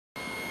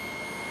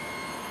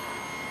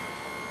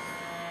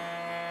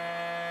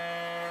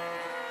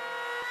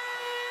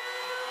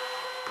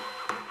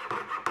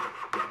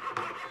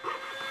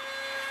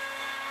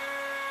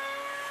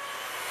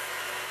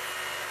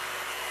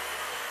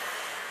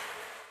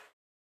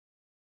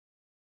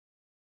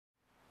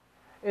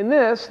In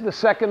this, the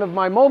second of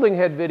my molding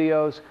head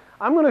videos,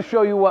 I'm going to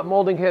show you what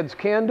molding heads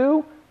can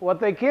do, what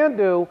they can't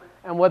do,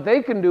 and what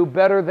they can do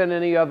better than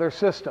any other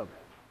system.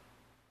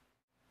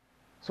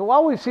 So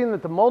while we've seen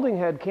that the molding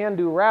head can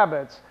do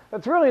rabbets,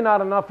 that's really not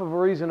enough of a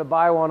reason to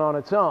buy one on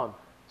its own.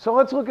 So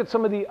let's look at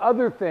some of the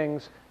other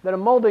things that a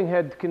molding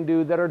head can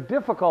do that are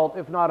difficult,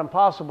 if not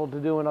impossible, to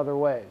do in other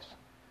ways.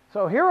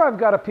 So here I've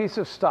got a piece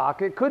of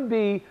stock. It could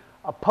be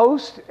a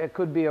post, it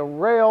could be a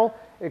rail,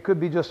 it could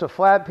be just a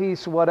flat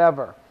piece,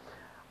 whatever.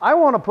 I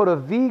want to put a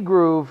V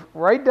groove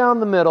right down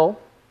the middle,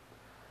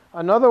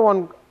 another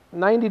one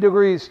 90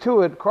 degrees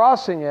to it,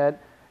 crossing it,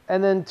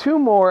 and then two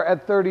more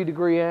at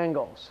 30-degree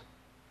angles.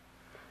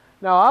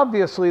 Now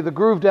obviously the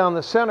groove down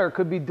the center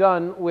could be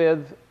done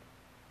with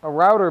a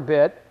router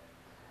bit,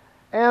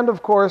 and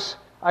of course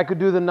I could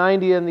do the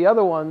 90 and the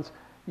other ones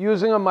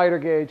using a miter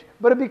gauge,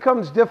 but it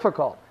becomes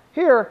difficult.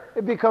 Here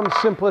it becomes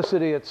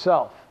simplicity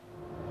itself.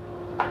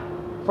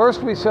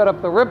 First we set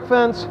up the rip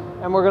fence,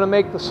 and we're going to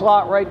make the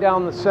slot right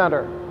down the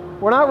center.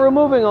 We're not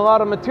removing a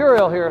lot of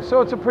material here,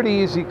 so it's a pretty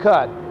easy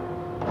cut.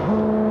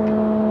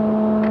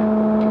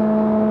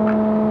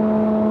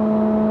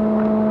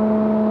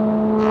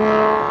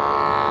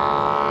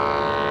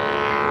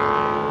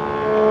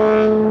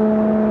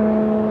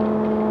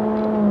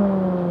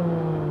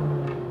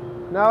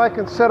 Now I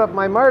can set up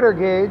my miter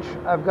gauge.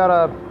 I've got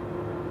to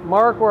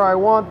mark where I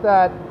want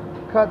that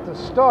cut to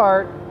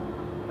start,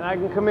 and I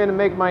can come in and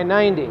make my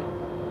 90.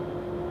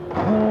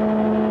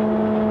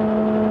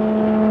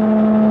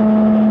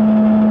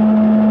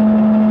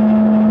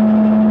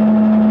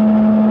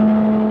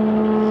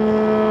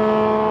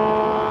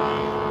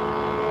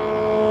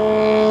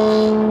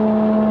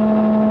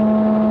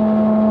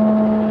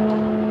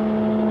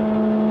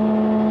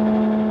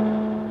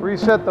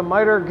 Reset the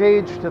miter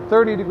gauge to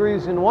 30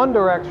 degrees in one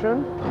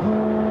direction.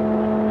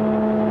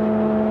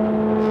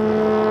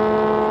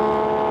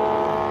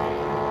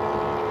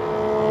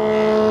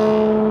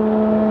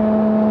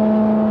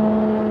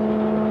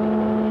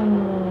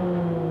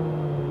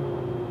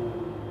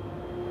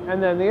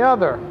 And then the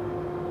other.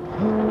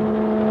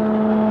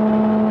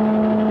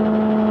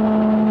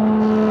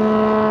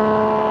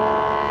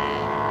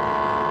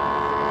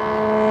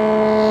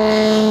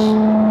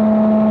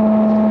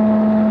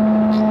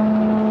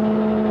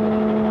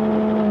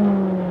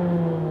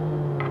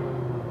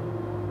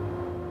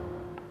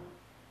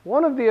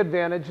 One of the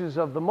advantages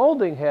of the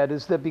molding head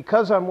is that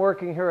because I'm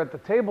working here at the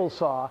table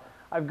saw,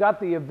 I've got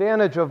the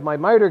advantage of my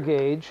miter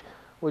gauge,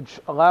 which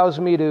allows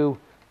me to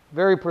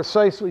very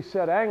precisely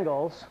set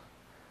angles,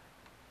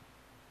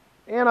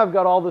 and I've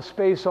got all the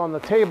space on the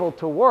table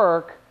to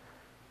work.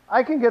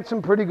 I can get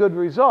some pretty good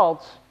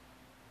results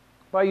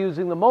by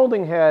using the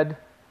molding head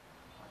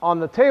on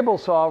the table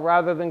saw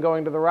rather than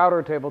going to the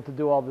router table to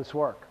do all this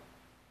work.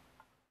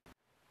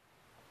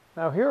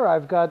 Now here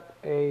I've got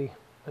an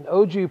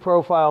OG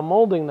profile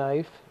molding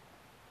knife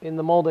in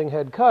the molding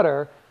head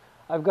cutter.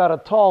 I've got a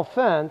tall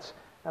fence,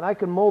 and I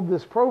can mold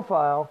this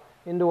profile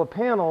into a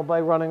panel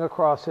by running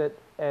across it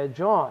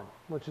edge on,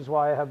 which is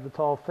why I have the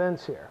tall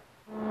fence here.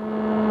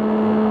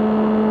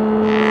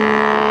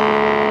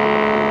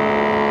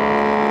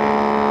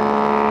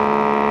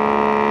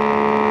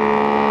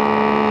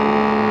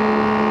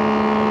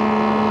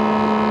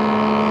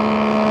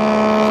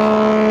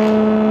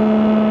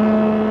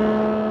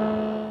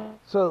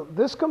 So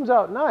this comes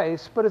out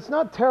nice, but it's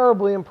not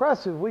terribly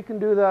impressive. We can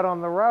do that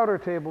on the router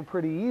table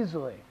pretty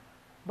easily.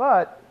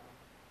 But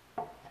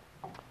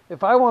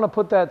if I want to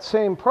put that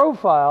same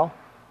profile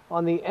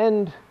on the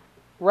end,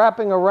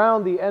 wrapping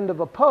around the end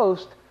of a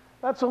post,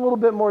 that's a little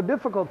bit more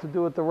difficult to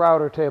do at the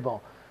router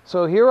table.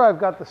 So here I've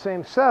got the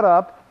same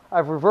setup.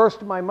 I've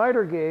reversed my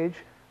miter gauge,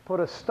 put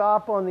a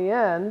stop on the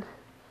end,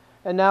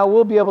 and now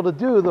we'll be able to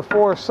do the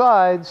four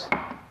sides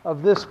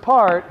of this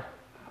part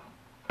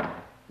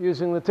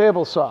using the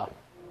table saw.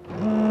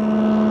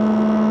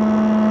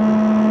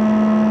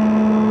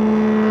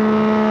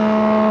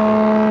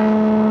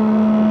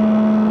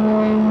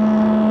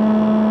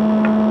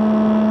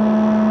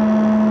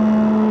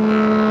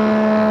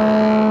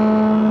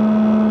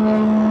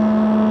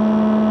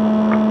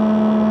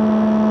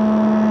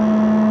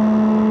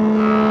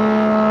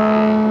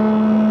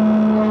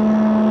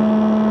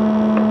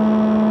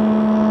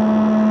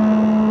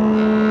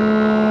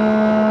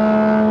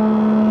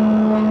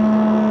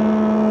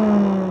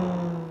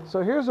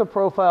 So here's a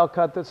profile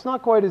cut that's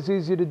not quite as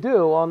easy to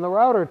do on the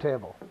router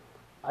table.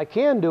 I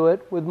can do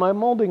it with my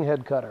molding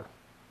head cutter.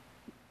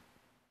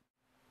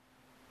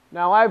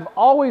 Now I've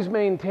always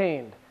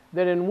maintained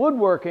that in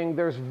woodworking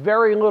there's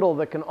very little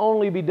that can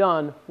only be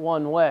done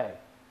one way.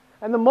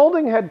 And the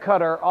molding head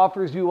cutter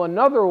offers you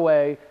another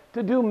way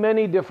to do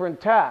many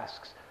different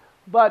tasks.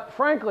 But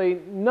frankly,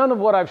 none of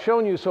what I've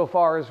shown you so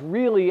far is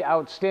really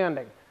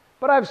outstanding.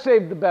 But I've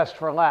saved the best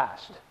for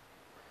last.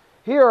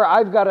 Here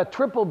I've got a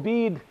triple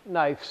bead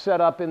knife set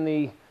up in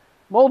the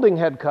molding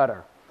head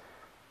cutter.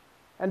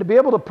 And to be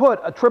able to put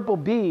a triple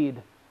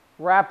bead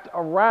wrapped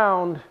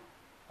around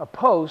a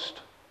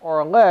post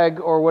or a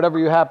leg or whatever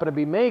you happen to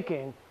be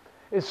making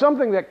is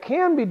something that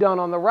can be done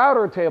on the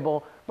router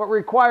table, but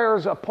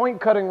requires a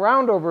point cutting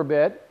roundover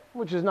bit,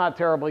 which is not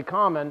terribly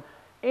common,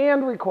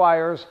 and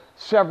requires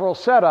several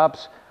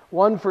setups,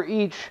 one for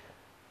each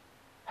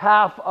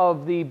half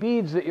of the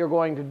beads that you're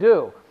going to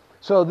do.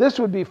 So this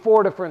would be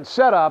 4 different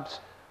setups: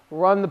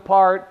 run the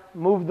part,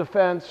 move the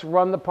fence,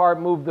 run the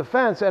part, move the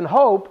fence, and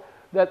hope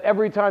that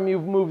every time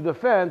you've moved the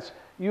fence,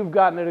 you've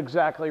gotten it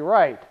exactly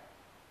right.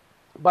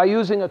 By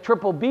using a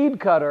triple bead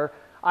cutter,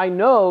 I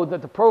know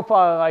that the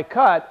profile I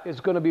cut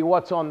is going to be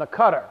what's on the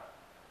cutter.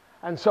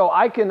 And so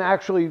I can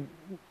actually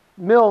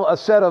mill a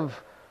set of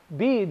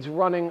beads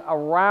running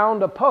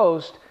around a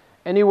post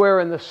anywhere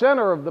in the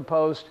center of the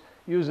post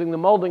using the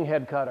molding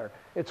head cutter.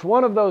 It's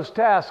one of those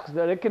tasks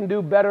that it can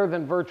do better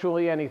than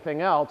virtually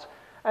anything else,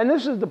 and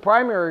this is the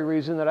primary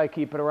reason that I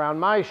keep it around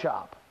my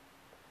shop.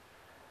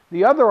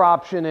 The other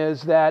option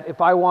is that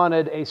if I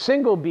wanted a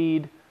single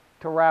bead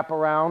to wrap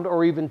around,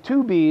 or even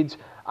 2 beads,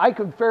 I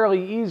could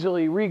fairly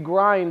easily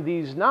regrind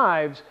these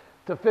knives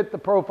to fit the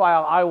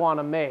profile I want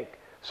to make.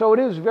 So it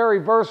is very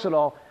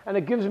versatile, and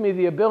it gives me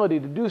the ability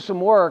to do some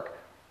work,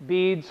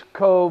 beads,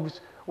 coves,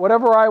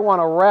 whatever I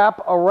want to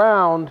wrap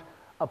around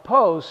a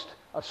post,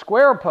 a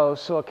square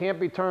post, so it can't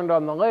be turned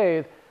on the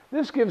lathe.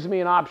 This gives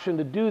me an option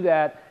to do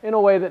that in a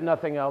way that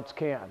nothing else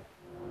can.